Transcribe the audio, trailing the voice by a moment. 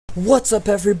What's up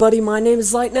everybody, my name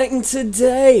is LightNight and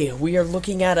today we are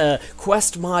looking at a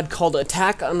quest mod called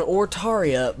Attack on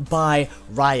Ortaria by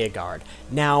Ryagard.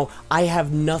 Now, I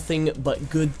have nothing but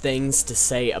good things to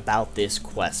say about this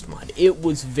quest mod. It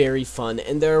was very fun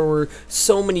and there were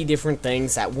so many different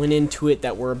things that went into it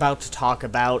that we're about to talk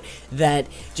about that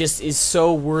just is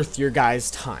so worth your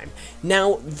guys' time.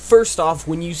 Now, first off,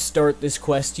 when you start this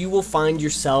quest, you will find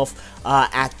yourself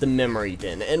at the memory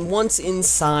den, and once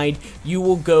inside, you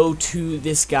will go to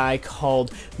this guy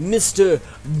called Mr.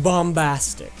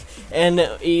 Bombastic.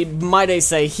 And might I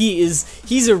say,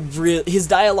 his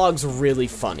dialogue's really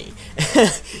funny.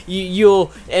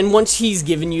 And once he's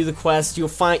given you the quest,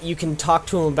 you can talk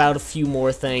to him about a few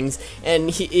more things, and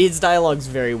his dialogue's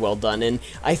very well done. And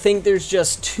I think there's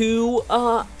just two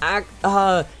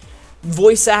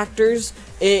voice actors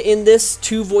in this,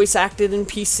 two voice acted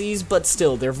NPCs, but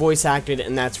still, they're voice acted,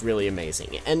 and that's really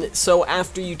amazing. And so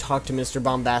after you talk to Mr.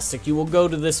 Bombastic, you will go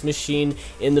to this machine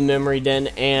in the memory den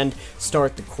and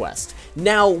start the quest.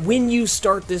 Now, when you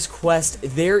start this quest,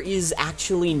 there is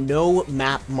actually no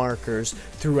map markers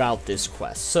throughout this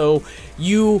quest. So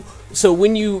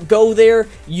when you go there,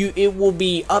 it will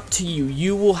be up to you.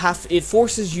 It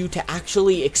forces you to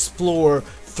actually explore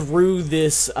through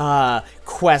this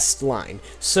quest line,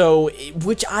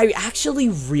 which I actually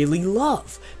really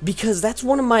love, because that's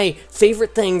one of my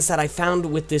favorite things that I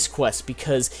found with this quest,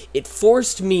 because it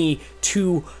forced me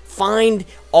to find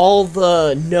all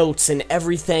the notes and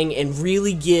everything and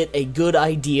really get a good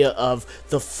idea of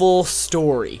the full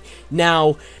story.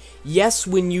 Now, yes,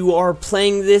 when you are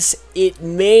playing this, you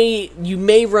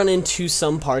may run into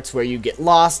some parts where you get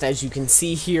lost. As you can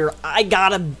see here, I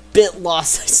got a bit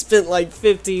lost. I spent like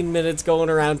 15 minutes going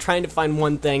around trying to find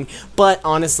one thing, but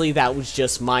honestly, that was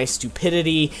just my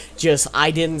stupidity.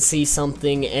 I didn't see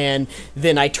something, and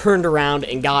then I turned around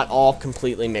and got all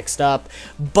completely mixed up,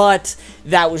 but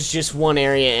that was just one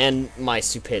area and my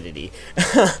stupidity.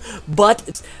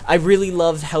 But I really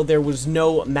loved how there was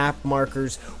no map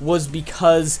markers, was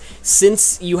because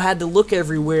since you had to look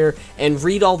everywhere and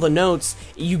read all the notes,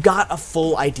 you got a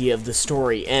full idea of the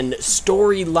story and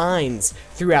storylines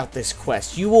throughout this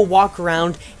quest. You will walk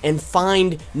around and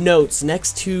find notes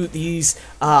next to these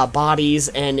bodies,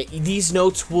 and these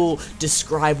notes will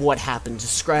describe what happened,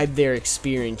 describe their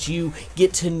experience. You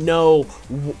get to know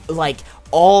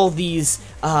all these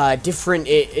different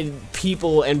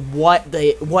people and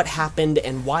what happened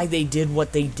and why they did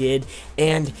what they did,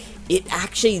 and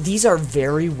these are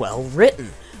very well written.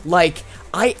 Like,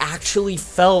 I actually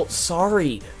felt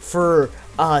sorry for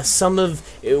some of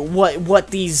what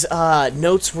these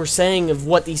notes were saying of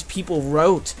what these people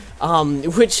wrote,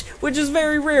 which is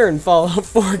very rare in Fallout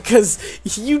 4, because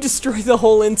you destroy the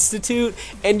whole institute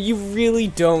and you really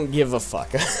don't give a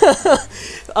fuck.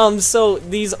 So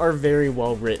these are very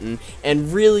well written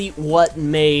and really what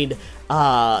made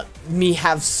me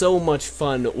have so much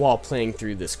fun while playing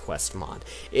through this quest mod.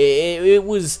 It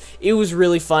was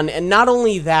really fun, and not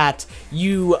only that,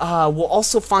 you will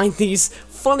also find these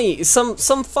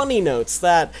some funny notes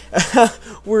that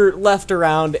were left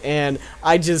around, and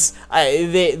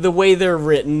the way they're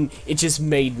written, it just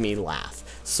made me laugh.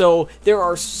 So there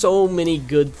are so many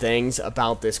good things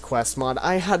about this quest mod.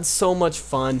 I had so much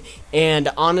fun, and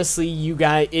honestly, you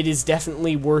guys, it is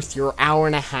definitely worth your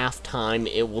hour-and-a-half time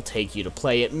it will take you to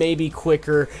play it. Maybe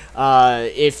quicker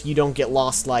if you don't get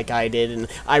lost like I did, and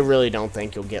I really don't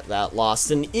think you'll get that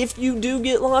lost. And if you do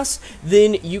get lost,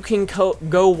 then you can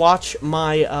go watch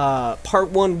my part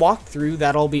 1 walkthrough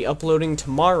that I'll be uploading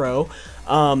tomorrow.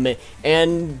 And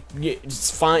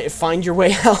just find your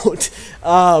way out.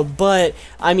 But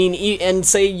I mean, and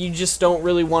say you just don't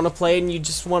really want to play and you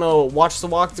just want to watch the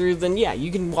walkthrough, then yeah,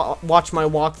 you can watch my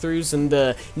walkthroughs, and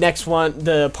the next one,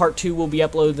 the part 2, will be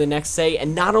uploaded the next day.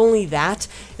 And not only that,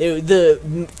 the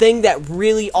thing that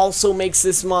really also makes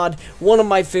this mod one of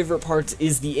my favorite parts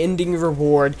is the ending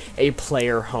reward, a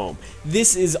player home.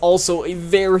 This is also a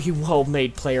very well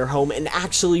made player home and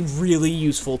actually really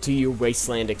useful to your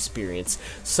Wasteland experience.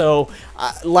 So,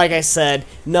 like I said,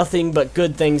 nothing but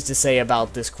good things to say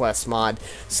about this quest mod.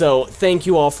 So, thank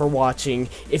you all for watching.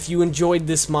 If you enjoyed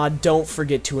this mod, don't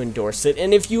forget to endorse it.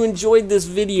 And if you enjoyed this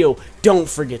video, don't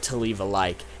forget to leave a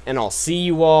like. And I'll see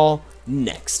you all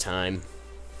next time.